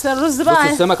ولسه الرز بقى.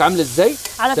 بص السمك عامل ازاي؟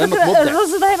 على سمك فكرة مبدع.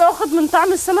 الرز ده هيبقى واخد من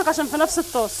طعم السمك عشان في نفس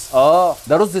الطاس.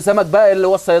 ده رز سمك بقى اللي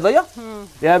هو الصيادية؟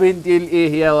 يا بنتي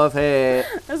الايه يا وفاء؟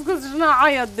 اسكت عشان انا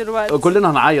هعيط دلوقتي.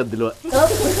 كلنا هنعيط دلوقتي.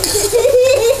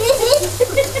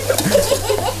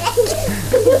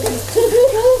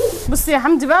 بص يا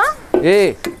حمدي بقى.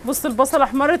 ايه؟ بص البصله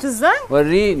احمرت ازاي؟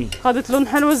 وريني. خدت لون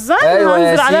حلو ازاي؟ أيوة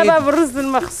يا هنزل عليها سيدي. بقى بالرز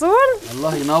المغسول.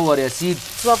 الله ينور يا سيدي.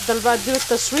 وافضل بقى اديله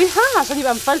التشويحه عشان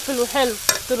يبقى مفلفل وحلو.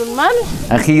 احط له الملح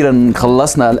اخيرا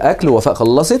خلصنا الاكل، وفاء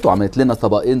خلصت وعملت لنا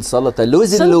طبقين سلطه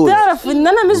لوز عشان اللوز. تعرف ان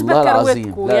انا مش والله العظيم.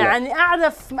 بكروتكم، لا لا. يعني قاعده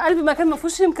في قلب مكان ما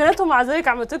فيهوش امكانيات ومع ذلك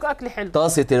عملت لكم اكل حلو.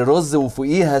 طاسه الرز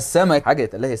وفوقيها السمك، حاجه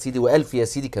يتقال لها يا سيدي والف يا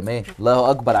سيدي كمان. الله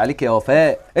اكبر عليك يا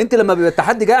وفاء، انت لما بيبقى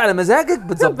التحدي جاي على مزاجك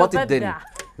بتظبطي ببدع. الدنيا،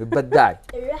 بتبدعي.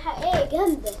 الريحة ايه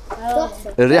جامدة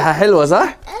تحفة. الريحه حلوه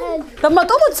صح؟ طب ما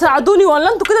تقوموا تساعدوني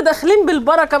ولا انتوا كده داخلين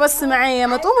بالبركه بس معايا؟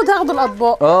 ما تقوموا تاخدوا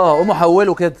الاطباق. قوموا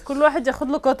حولوا كده. كل واحد ياخد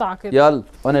له قطعه كده. يلا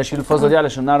وانا هشيل الفازه دي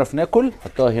علشان نعرف ناكل.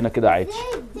 حطها هنا كده عادي.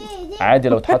 عادي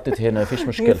لو اتحطت هنا مفيش يا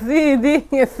مشكله. سيدي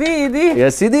يا سيدي يا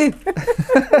سيدي.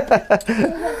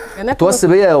 هناكل. توصي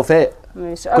بيا يا وفاء.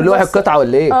 ماشي. كل واحد قطعه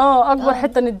ولا ايه؟ اكبر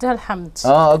حته نديها لحمدي.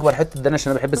 اكبر حته ده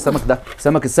عشان انا بحب السمك ده.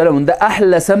 سمك السلمون ده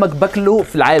احلى سمك باكله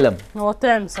في العالم. هو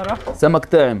طعم صراحه. سمك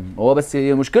طعم هو، بس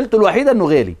هي مشكلته الوحيده انه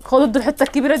غالي. خدوا ادوا الحته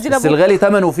الكبيره دي بس لابوك. الغالي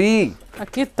ثمنه فيه.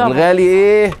 اكيد طبعا. الغالي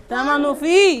ايه؟ ثمنه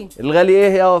فيه. الغالي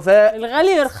ايه يا وفاء؟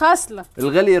 الغالي يرخص لك.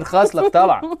 الغالي يرخص لك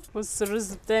طبعا. بص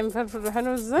الرز بتاعي مفلفل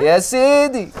وحلو ازاي؟ يا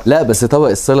سيدي. لا بس طبق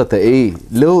السلطه ايه؟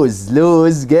 لوز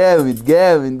لوز جامد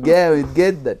جامد جامد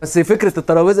جدا. بس فكره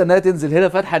الترابيزه انها تنزل هنا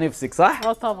فاتحه نفسك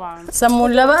صح؟ طبعا.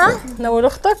 سموله بقى نول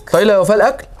اختك. طايله يا وفاء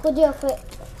الاكل؟ خد يا وفاء.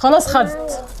 خلاص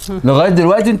خدت. لغايه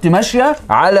دلوقتي انت ماشيه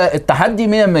على التحدي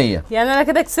 100 100. يعني انا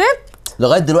كده كسبت؟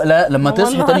 لغايه دلوقتي لا، لما تصحي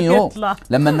والله تاني يوم هتطلع.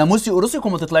 لما الناموس يقرصك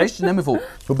وما تطلعيش تنامي فوق.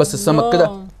 شوف بس السمك كده.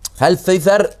 الله. هل في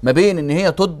فرق ما بين ان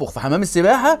هي تطبخ في حمام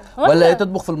السباحه ولا هي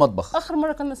تطبخ في المطبخ؟ اخر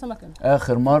مره كنا سمك هنا.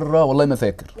 اخر مره والله ما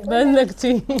فاكر. بقالنا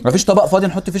كتير. مفيش طبق فاضي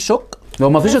نحط فيه الشوك؟ لو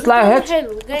مفيش اطلعي هات.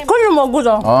 حلو جامد. كله موجود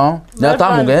اهو. لا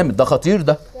طعمه جامد ده، خطير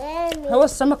ده. هو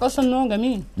السمك اصلا نوع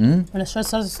جميل. ولا شويه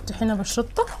سلطه الطحينه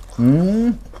بالشطه.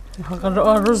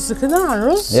 هغرقها الرز كده على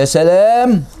الرز. يا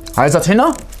سلام. عايزه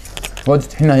طحينه؟ ودي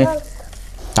طحينه اهي.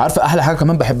 عارفه احلى حاجه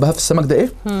كمان بحبها في السمك ده ايه؟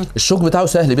 الشوك بتاعه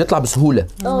سهل بيطلع بسهوله.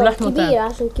 لحمه كبير طعم.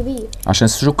 عشان كبير. عشان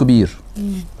الشوك كبير.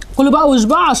 كله بقى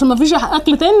واشبعوا عشان ما فيش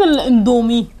اكل تاني الا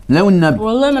الاندومي. لا والنبي.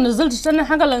 والله ما نزلتش تاني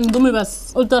حاجه الا الاندومي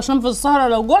بس. قلت عشان في الصحراء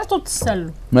لو جوعتوا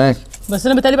تتسلوا. ماشي. بس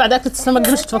انا بتهيألي بعد اكله السمك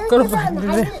دي مش هتفكروا في حاجه. بحب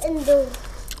الاندومي.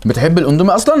 بتحب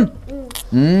الاندومي اصلا؟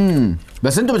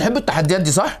 بس انتوا بتحبوا التحديات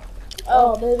دي صح؟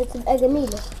 بتبقى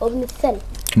جميلة وبنتسلى.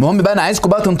 المهم بقى انا عايزكم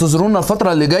بقى تنتظرونا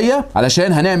الفترة اللي جاية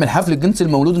علشان هنعمل حفلة جنس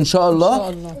المولود ان شاء الله. إن شاء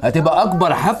الله. هتبقى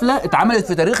اكبر حفلة اتعملت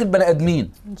في تاريخ البني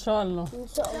ادمين. ان شاء الله.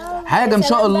 حاجة ان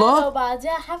شاء الله.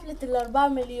 وبعديها حفلة ال4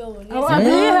 مليون. او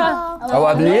قبليها. او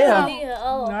قبليها.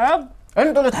 يا رب.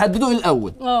 انتوا اللي تحددوا ايه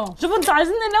الاول. شوفوا انتوا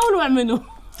عايزين الاول واعملوا.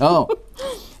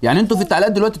 يعني انتوا في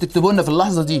التعليقات دلوقتي تكتبوا لنا في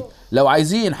اللحظة دي لو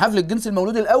عايزين حفلة جنس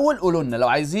المولود الاول قولوا لنا، لو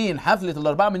عايزين حفلة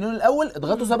ال4 مليون الاول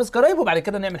اضغطوا سبسكرايب وبعد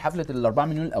كده نعمل حفلة ال4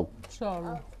 مليون الاول. ان شاء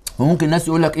الله. وممكن الناس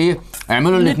يقول لك ايه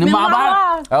اعملوا الاثنين مع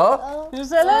بعض. يا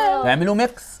سلام. اعملوا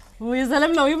ميكس. ويا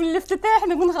سلام لو يوم الافتتاح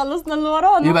نكون خلصنا اللي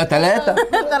ورانا. يبقى 3.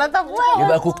 3 في 1.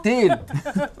 يبقى كوكتيل.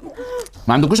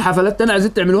 ما عندكوش حفلات تانية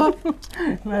عايزين تعملوها؟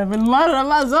 بالمره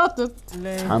بقى ظبطت.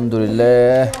 الحمد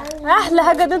لله. احلى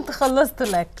حاجه ان انت خلصت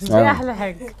الاكل دي احلى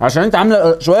حاجه عشان انت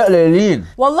عامله شويه قليلين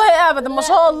والله ابدا ما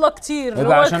شاء الله كتير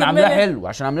يبقى عشان عاملاه حلو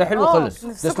عشان عاملاه حلو خلص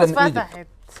تسلم ايدك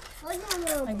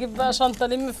اجيب بقى شنطه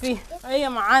الم فيها ايه يا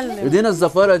معلم ايدينا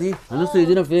الزفاره دي هنص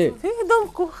ايدينا فين؟ في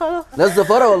هدومكم خلاص لا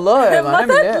الزفاره والله ما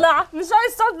تطلع مش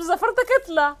عايز تقعد بزفرتك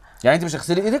اطلع يعني انت مش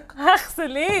هتغسلي ايدك؟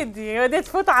 هغسل ايدي ودي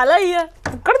تفوت عليا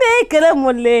فكرني ايه كلام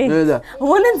ولا ايه؟ ايه ده؟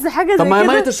 هو انا انسى حاجه زي كده؟ طب ما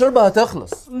ميه الشوربه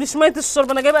هتخلص مش ميه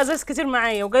الشرب انا جايبه ازاز كتير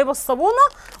معايا وجايبه الصابونه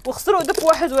واغسلوا ايديكم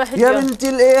واحد واحد يا بنتي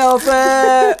الايه يا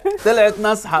وفاء طلعت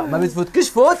نصحه ما بتفوتكيش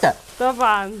فوته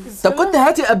طبعا طب كنت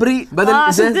هاتي ابريق بدل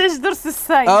عشان الازاز تعيش درس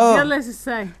الساي يلا يا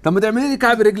سيساي طب ما تعملي لي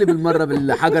كعب رجلي بالمره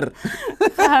بالحجر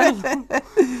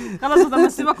خلاص انا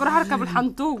بسيبك واروح اركب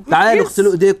الحنطوب تعالي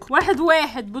اغسلوا ايديكم واحد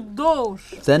واحد بالدور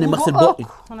ثاني مغسل بقي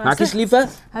معكيش ليفه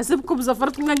هسيبكم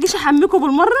بزفرتكم ما تجيش احميكم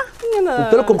بالمره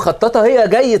قلت لكم مخططه هي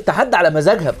جاي التحدي على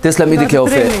مزاجها تسلم ايدك يا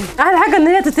وفاء احلى حاجه ان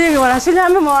هي تترمي ولا هشيل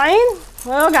هم مواعين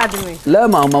ولا وجع دماغي لا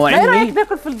ما هو مواعين ايه رايك مين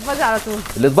تاكل في الاطباق على طول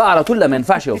الاطباق على طول لا ما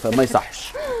ينفعش يا وفاء ما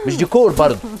يصحش مش ديكور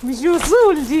برضه مش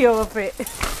وصول دي يا وفاء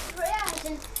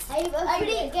هيبقى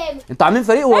فريق جامد. انتوا عاملين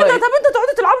فريق ايه ده طب انتوا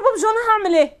تقعدوا تلعبوا ببجي وانا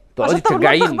هعمل ايه تقعدي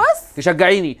تشجعيني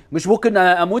تشجعيني مش ممكن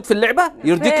اموت في اللعبه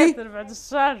يرضيكي بعد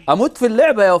الشر اموت في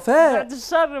اللعبه يا وفاء بعد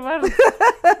الشر برضه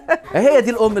هي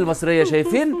دي الام المصريه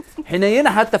شايفين حنينه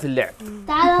حتى في اللعب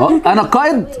تعالى انا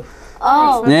القائد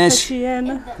ماشي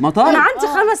مطار انا عندي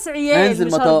 5 عيال انزل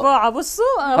مش مطار. 4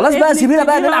 بصوا خلاص بقى سيبينا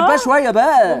بقى نلعب بقى شويه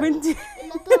بقى وبنتي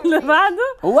اللي بعده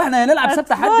هو احنا هنلعب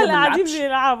سبت حد ما قاعدين نلعبش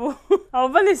بيلعبوا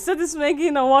عقبال السادس ما يجي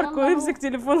ينوركم ويمسك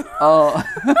تليفونه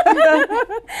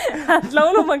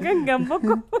هتلاقوا له مكان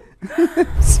جنبكم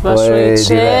شويه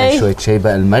شاي شويه شاي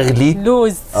بقى المغلي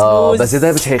لوز بس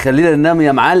ده مش هيخلينا ننام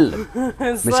يا معلم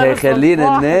مش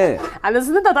هيخلينا ننام على اساس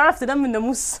ان انت هتعرف تنام من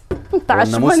الناموس انت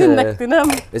عشمان انك تنام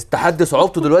التحدي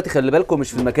صعوبته دلوقتي خلي بالكم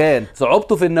مش في المكان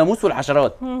صعوبته في الناموس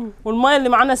والحشرات والميه اللي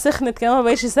معانا سخنت كمان ما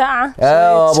بقتش ساقعه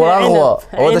يا ابو رغوه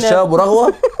هو ده الشاي ابو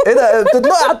رغوه ايه ده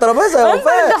بتدلقي على الترابيزه يا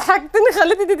وفاء انت ضحكتني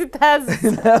خليتني دي تتهز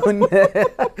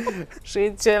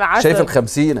شاي العسل شايف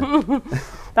الخمسينه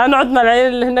تعال نقعد مع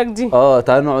العيال اللي هناك دي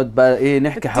تعال نقعد بقى ايه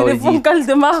نحكي حوالي التليفون كل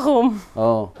دماغهم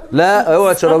لا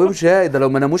اوعى تشربيهم شاي ده لو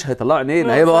ما ناموش هيطلعوا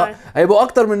عينينا هيبقوا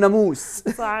اكتر من ناموس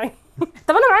صحيح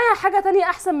طب انا معايا حاجه تانية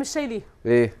احسن من الشاي ليه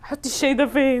ايه احط الشاي ده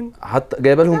فين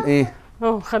جايبه لهم ايه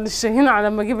خلي الشاي هنا على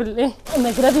ما اجيب الايه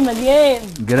انا جرابي مليان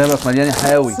جرابك مليان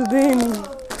حاوي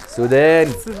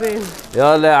سوداني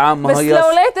يلا يا عم بس هيص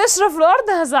لو لقيت قشره في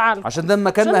الارض هزعلك عشان ده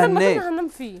المكان ما هننام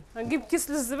فيه هنجيب كيس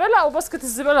للزباله او باسكت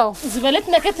الزباله اهو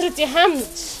زبالتنا كترت يا حمد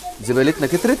زبالتنا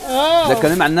كترت ده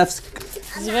اتكلمي عن نفسك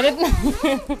زبالتنا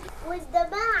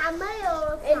والدبان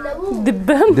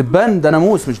عمال دبان ده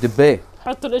ناموس مش دبان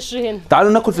حطوا القشر هنا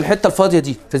تعالوا ناكل في الحته الفاضيه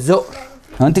دي في الزقر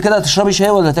هو انت كده هتشربي شاي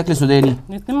ولا هتاكلي سوداني؟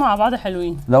 الاتنين مع بعض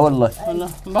حلوين لا والله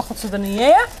باخد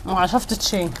سودانيه مع شفطه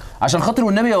شاي عشان خاطر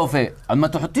والنبي يا وفاء ما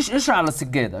تحطيش قشر على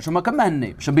السجاده عشان مكان ما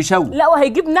هننام عشان بيشوي لا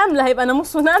وهيجيب نمله هيبقى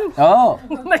ناموس ونمل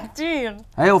ده كتير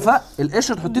ايوه وفاء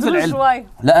القشر تحطيه في العلبه شوية.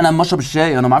 لا انا اما اشرب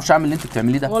الشاي انا ما اعرفش اعمل اللي انت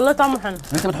بتعمليه ده والله طعمه حلو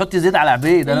انت بتحطي زيت على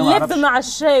عبيد انا ما اعرفش اللب مع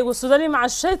الشاي والسوداني مع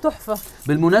الشاي تحفه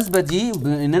بالمناسبه دي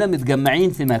اننا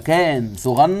متجمعين في مكان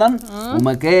صغنن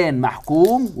ومكان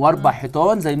محكوم واربع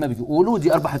حيطان زي ما بيقولوا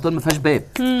دي 4 حيطان ما فيهاش باب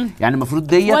يعني المفروض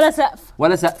ديت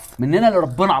ولا سقف مننا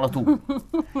لربنا على طول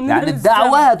يعني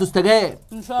الدعوه هتستجاب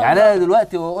ان شاء الله يعني انا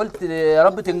دلوقتي قلت يا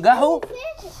رب تنجحوا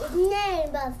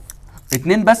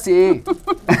 2 بس ايه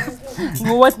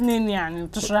جوه 2 يعني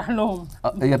بتشرح لهم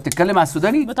هي بتتكلم على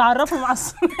السوداني بتعرفهم على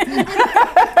السوداني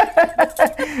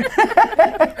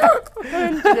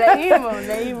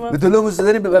لئيمه بتقول لهم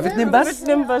السوداني بيبقى في 2 بس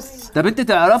 2 بس طب انت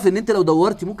تعرفي ان انت لو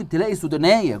دورتي ممكن تلاقي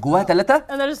سودانيه جواها 3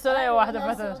 انا لسه لاقيه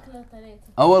واحده فتره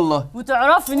والله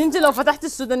وتعرفي ان انت لو فتحتي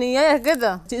السودانيه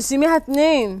كده تقسميها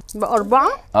 2 يبقى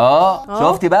 4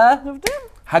 شفتي بقى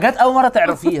حاجات اول مره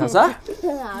تعرفيها صح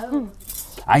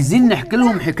عايزين نحكي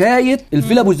لهم حكايه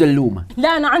الفيل ابو زلومه لا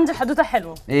انا عندي حدوته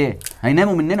حلوه ايه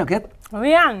هيناموا مننا كده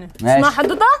يعني اسمها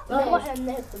حدوته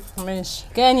ماشي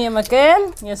كان يا مكان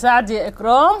يا سعد يا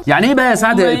اكرام يعني ايه بقى يا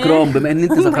سعد يا اكرام بما ان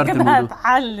انت ذكرت الموضوع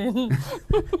هتحلل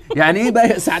يعني ايه بقى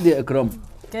يا سعد يا اكرام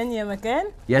كان يا مكان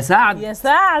يا سعد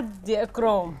يا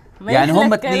اكرام يعني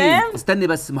هما 2 استني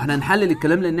بس ما احنا هنحلل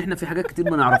الكلام لان احنا في حاجات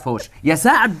كتير ما نعرفهاش يا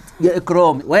سعد يا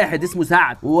اكرام واحد اسمه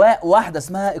سعد وواحده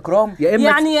اسمها اكرام يا اما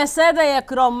يعني يا ساده يا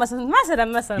كرام مثلا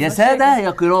يا ساده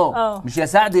يا كرام مش يا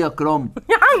سعد يا كرام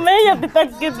يا عم هي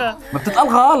بتتقال كده ما بتتقال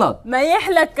غلط ما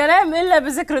يحلى الكلام الا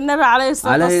بذكر النبي عليه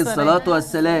الصلاه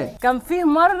والسلام كان فيه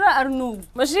مره ارنوب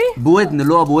ماشي بودن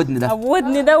اللي هو بودن ده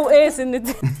بودن ده وايه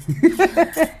سنتين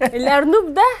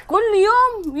الارنوب ده كل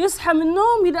يوم يصحى من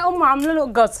النوم يلاقي امه عامله له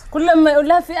الجزر كل ما يقول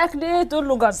لها في اكل ايه تقول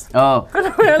له جزر. كل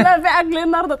ما يقول لها في اكل ايه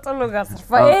النهارده تقول له جزر.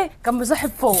 فايه كان مصاحب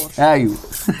فور. ايوه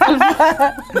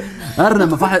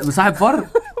ارنب مصاحب فار.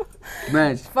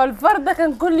 ماشي. فالفار ده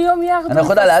كان كل يوم ياخده، انا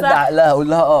اخدها على قد عقلها، اقول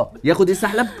لها ياخد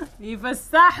يسحلب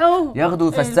يفسحوا، ياخده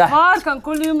يفسحوا. الفار كان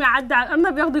كل يوم يعدي على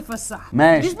الارنب ياخده يفسحوا.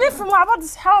 ماشي. مش بيفوا مع بعض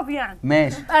اصحاب يعني.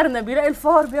 ماشي. الارنب يلاقي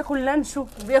الفار بياكل لانشو،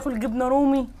 بياكل جبنه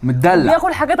رومي، متدلع،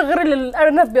 بياكل حاجات غير اللي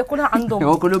الارنب بياكلها عندهم.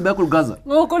 هو كل يوم بياكل جزر.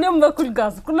 هو كل يوم بياكل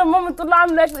جزر، كل ما ماما تقول له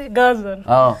عامله اكل جزر.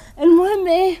 المهم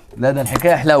ايه؟ لا ده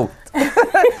الحكايه حلوت.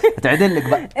 هتعدل لك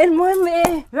بقى. المهم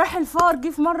ايه؟ راح الفار جه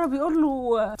في مره بيقول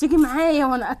له تيجي معايا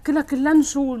وانا اكلك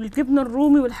اللانشو والجبنه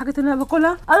الرومي والحاجات اللي انا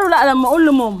باكلها. قال له لا لما اقول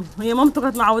لماما. هي مامته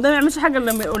كانت معوده ما يعملش حاجه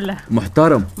الا لما يقول لها.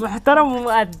 محترم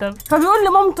ومؤدب. فبيقول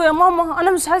لمامته يا ماما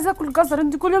انا مش عايزه اكل جزر،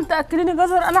 انت كل يوم تاكليني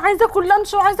جزر، انا عايزه اكل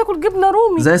لانشو وعايزه اكل جبنه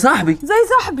رومي زي صاحبي.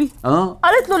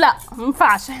 قالت له لا ما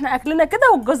ينفعش، احنا اكلنا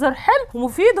كده والجزر حلو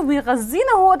ومفيد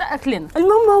وبيغذينا وهو ده اكلنا.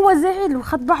 المهم هو زعل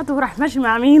وخد بعضه وراح ماشي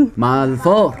مع مين؟ مع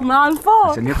الفار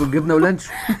عشان ياكل جبنه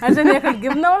ولانشو.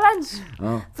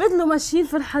 فضلوا ماشيين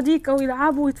في الحديقه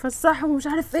ويلعبوا ويتفسحوا ومش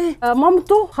عارف ايه.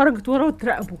 مامته خرجت وراه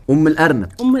وتراقبه. ام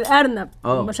الارنب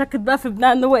مشكت بقى في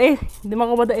ابنها ان هو ايه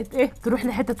دماغه بدات ايه تروح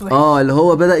لحتت وحشه. اللي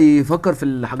هو بدا يفكر في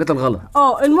الحاجات الغلط.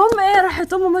 المهم ايه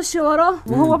راحت امه ماشيه وراه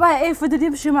وهو بقى ايه فضل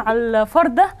يمشي مع الفار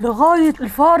ده لغايه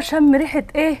الفار شم ريحه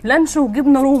ايه لانشو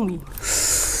وجبنه رومي.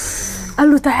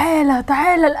 قال له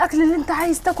تعالى الاكل اللي انت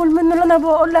عايز تاكل منه اللي انا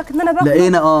بقول لك ان انا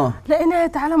باكله لقيناه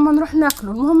تعالى اما نروح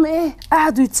ناكله. المهم ايه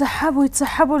قعدوا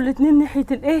يتسحبوا الاثنين ناحيه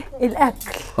الايه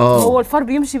الاكل. هو الفار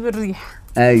بيمشي بالريح.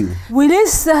 ايوه.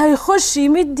 ولسه هيخش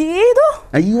يمد ايده.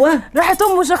 ايوه. راحت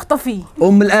امه شخطه فيه.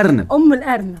 ام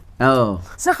الارنب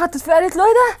سخطت فيه قالت له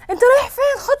ايه ده انت رايح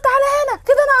فين؟ خد تعالى هنا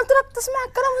كده، انا قلت لك تسمع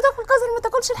الكلام وتاكل جزر ما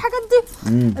تاكلش الحاجات دي.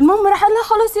 المهم راح قال لها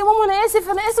خلاص يا ماما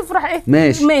انا اسف. راح ايه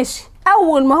ماشي.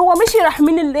 اول ما هو مشي راح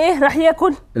مين اللي ايه راح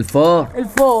ياكل؟ الفار.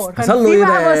 كان في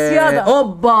بقى مصيده.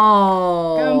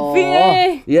 كان في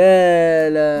ايه؟ يا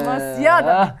لا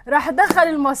مصيده. راح دخل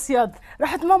المصيده،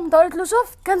 راحت مامته قالت له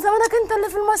شفت كان زمانك انت اللي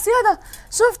في المصيده،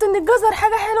 شفت ان الجزر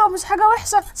حاجه حلوه مش حاجه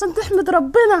وحشه عشان تحمد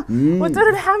ربنا وتقول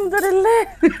الحمد لله.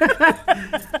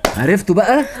 عرفتوا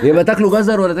بقى؟ يبقى تاكلوا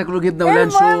جزر ولا تاكلوا جبنه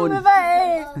ولانشون؟ المهم بقى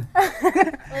ايه؟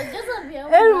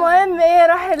 المهم ايه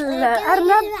راح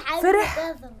الارنب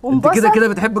فرح انت كده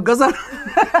بتحب الجزر؟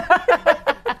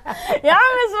 يا عم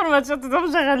اصبر ما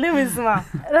تشتتهمش خليهم يسمعوا.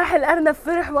 راح الارنب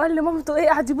فرح وقال لمامته ايه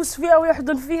قعد يبوس فيها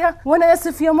ويحضن فيها وانا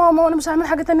اسف يا ماما وانا مش هعمل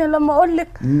حاجه ثانيه لما اقول لك.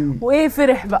 وايه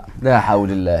فرح بقى. لا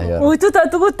حول الله يا رب.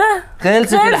 وتوته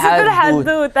خلصت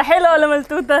الحدوته. حلوه ولا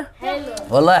ملتوته؟ حلوه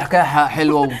والله حكايه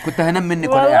حلوه وكنت هنام منك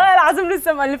والله العظيم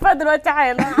لسه مألفاها دلوقتي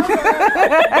حالا.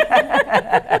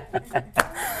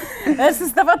 بس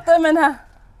استفدت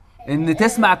منها ان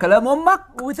تسمع كلام امك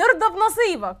وترضى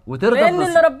بنصيبك، لان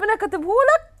اللي ربنا كاتبه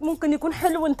لك ممكن يكون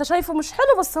حلو وانت شايفه مش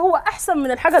حلو بس هو احسن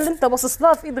من الحاجه اللي انت باصص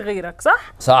لها في ايد غيرك.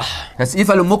 صح.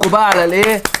 تسقيفه لامكم بقى على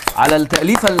الايه على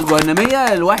التأليفه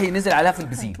الجهنميه الوحي نزل عليها في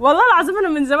البسين. والله العظيم انا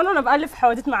من زمان وانا بألف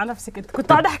حواديت مع نفسي كده، كنت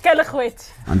قاعده احكيها لاخواتي.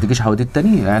 ما عندكيش حواديت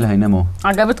تاني؟ العيال هيناموا.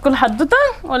 عجبتكم الحدوته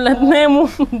ولا تناموا؟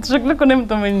 شكلكم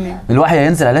نمتوا مني. الوحي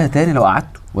هينزل عليها تاني لو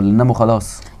قعدتوا ولا نناموا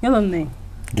خلاص؟ يلا ننام.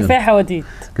 كفايه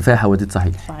حواديت.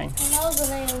 صحيح. انا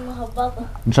عاوزه انام مهبطه.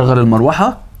 نشغل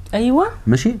المروحه. ايوه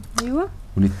ماشي. ايوه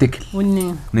ونتكل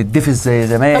وننام ندفي زي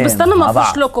زمان. طب استنى ما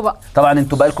افوش لكم بقى. طبعا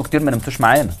انتوا بقالكم كتير ما نمتوش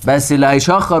معانا، بس اللي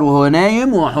هيشخر وهو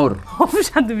نايم هو حر.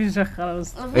 مفيش حد بيشخر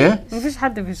اصلا. ايه؟ مفيش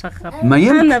حد بيشخر. ما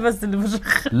يمكن انا بس اللي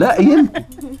بشخر. لا يمكن.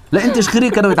 لا انت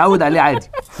شخيرك انا متعود عليه عادي.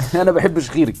 انا بحب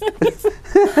شخيرك.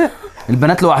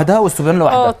 البنات لوحدها والصبيان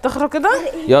لوحدها. تخرجوا كده.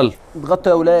 يلا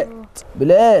اتغطوا يا اولاد.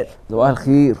 بلال صباح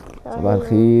الخير. صباح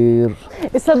الخير.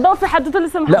 تصدقوا في حدوته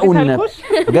لسه ما حكيتهالكوش؟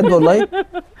 بجد والله؟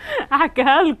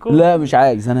 هحكيها لكم. لا مش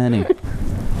عايز انا هنام.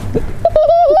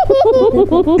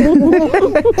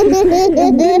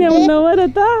 الدنيا منوره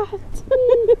تحت.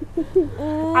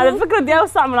 على فكره دي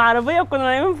اوسع من العربيه وكنا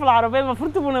نايمين في العربيه،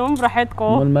 المفروض تبقوا نايمين براحتكم.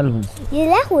 امال مالهم؟ يا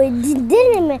لهوي دي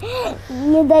الدنيا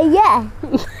مضيقه.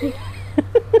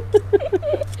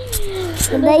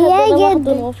 ضيقه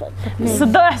جدا.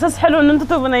 تصدقوا احساس حلو ان انتوا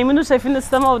تبقوا نايمين وشايفين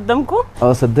السماء قدامكم؟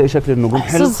 صدقي شكل النجوم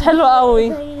حلو. احساس حلو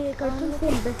قوي.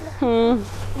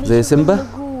 زي سيمبا.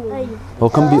 هو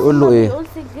كان بيقول له ايه؟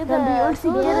 كان بيقول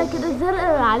سجاده كده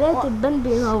زرقاء عليها تبان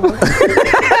بينور.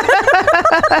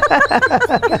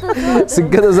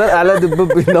 سجاده زرقاء عليها دبان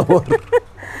بينور.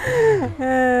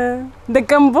 ده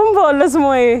كان بومبا ولا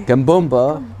اسمه ايه؟ كان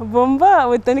بومبا. بومبا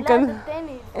والتاني كان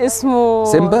التاني اسمه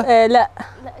سيمبا؟ لا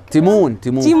تيمون.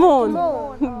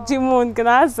 تيمون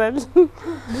كده عسل.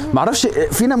 معرفش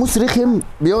في ناموس رخم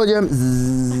بيقعد يعمل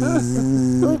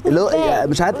اللي هو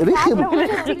مش عارف رخم.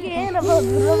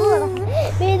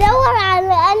 بيدور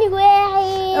على اني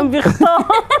واحد بيختار.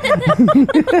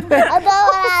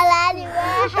 ادور على اني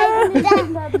واحد.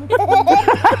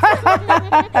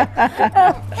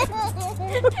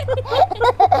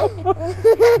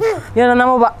 يلا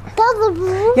ناموا بقى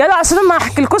يلا عشان ما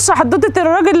احكيلكوش حدوته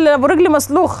الراجل ابو رجل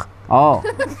مسلوخ.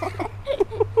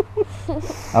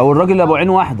 او الراجل ابو عين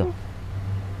واحده.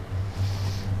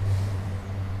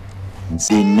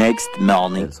 The next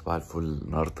morning. صباح الفل.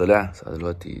 النهار طلع الساعه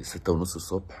دلوقتي 6:30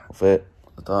 الصبح. ووفاء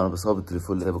طبعا انا بصور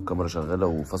التليفون اللي الكاميرا شغاله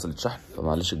وفصلت شحن،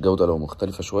 فمعلش الجوده لو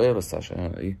مختلفه شويه، بس عشان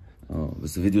ايه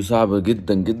بس فيديو صعب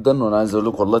جدا جدا. وانا عايز اقول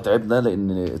لكم والله تعبنا،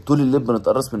 لان طول الليل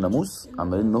بنتقرص من الناموس،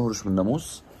 عمالين نهرش من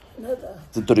الناموس.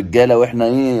 انتوا رجاله واحنا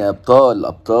ايه ابطال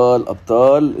ابطال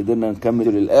ابطال، قدرنا نكمل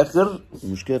للاخر.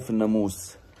 المشكله في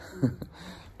الناموس.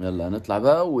 يلا هنطلع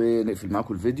بقى ونقفل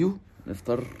معاكم الفيديو،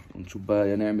 نفطر ونشوف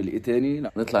بقى نعمل ايه تاني.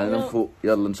 نطلع ننام فوق.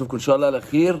 يلا نشوفكم ان شاء الله على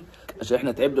خير، عشان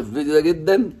احنا تعبنا في الفيديو ده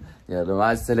جدا. يلا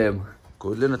مع السلامه.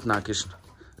 كلنا اتنعكشنا.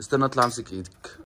 استنى اطلع امسك ايدك.